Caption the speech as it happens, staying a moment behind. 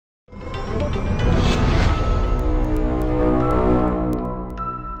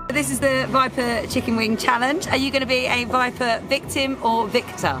This is the Viper Chicken Wing Challenge. Are you going to be a Viper victim or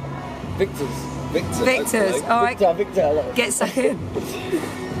victor? Victors. Victors. All right. Victor. Get stuck in.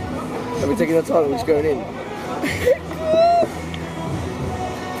 Are we taking our time? We're just going in.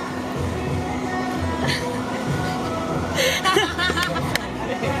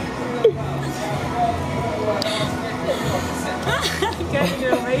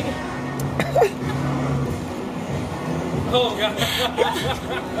 Oh God!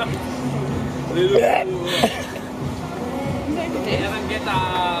 Haven't get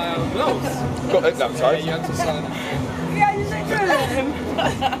gloves. Got it that time. You have to sign. Yeah, you should let him.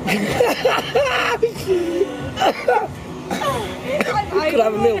 Could I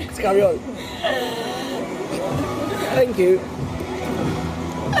have a milk to carry on? Thank you.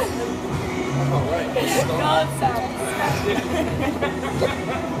 God, Sam.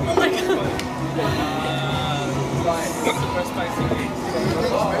 Oh my God.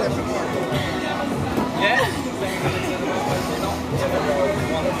 Yeah?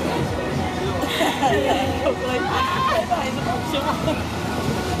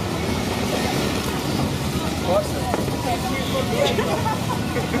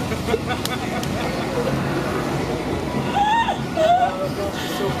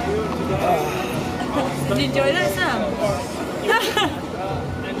 Did you enjoy that, Sam?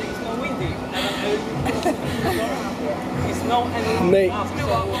 It's not any. Mate,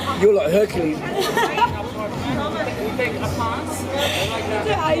 you're like Hercules. We take a pass.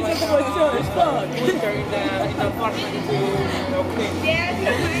 Yeah, he's like the one short as fuck. In the apartment to clean.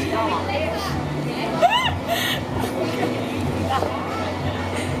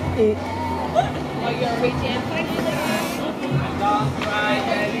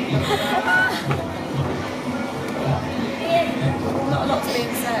 Not a lot's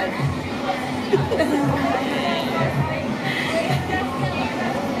being said.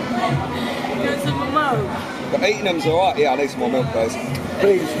 But eating them's alright. Yeah, I need some more milk, guys.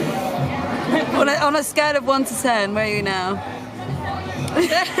 Please. On a scale of 1 to 10, where are you now?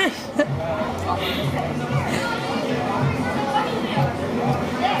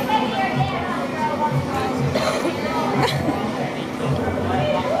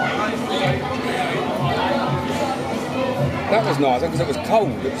 That was nice because it was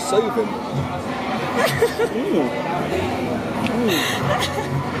cold. It was soothing.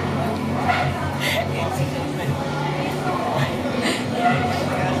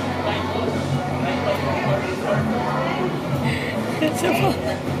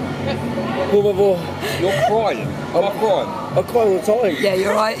 You're crying. Am I crying? I cry all the time. Yeah,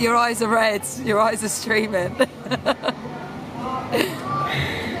 your eyes are red. Your eyes are streaming.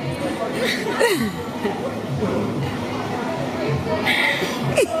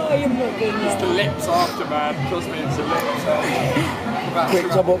 It's the lips after, man. Trust me, it's the lips. Quick,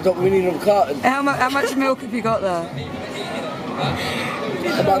 top up, we need another carton. How much milk have you got there?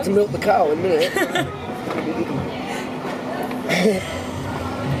 I'm about to milk the cow in a minute.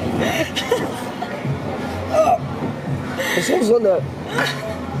 Oh, there's sauce on there.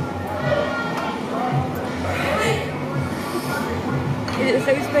 Is it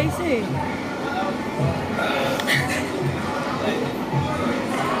so spicy?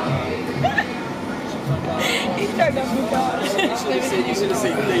 He's trying to have You should have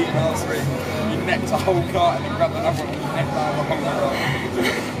seen Lee last week. He necked a whole carton and grabbed another one and necked another one.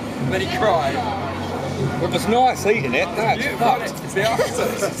 And then he cried. It was nice eating it. No, it's fucked. It's the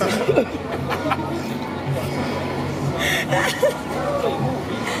aftertaste.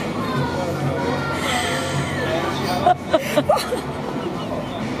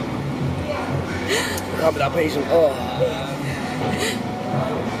 Can't be that patient. Oh.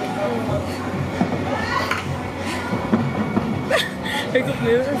 Pick up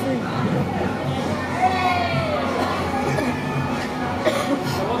you, I think.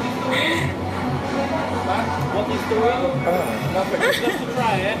 What he's doing? Nothing. Just to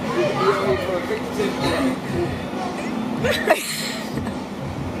try it.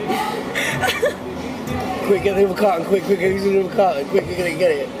 Quick, get the other carton. Quick, get the other carton. Quick, you're gonna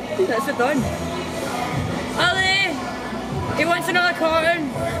get it. That's it done. Ali! He wants another carton.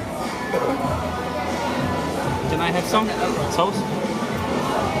 Can I have some sauce?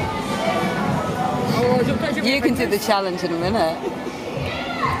 You can do the challenge in a minute.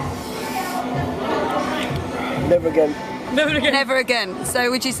 Never again. Never again. Never again. So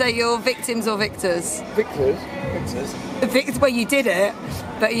would you say you're victims or victors? Victors? Well, you did it,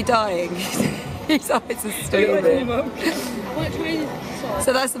 but you're dying. His eyes are streaming.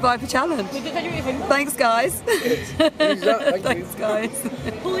 So that's the Viper Challenge. Thanks, guys. Thanks, guys.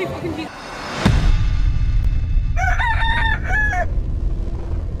 Holy fucking Jesus.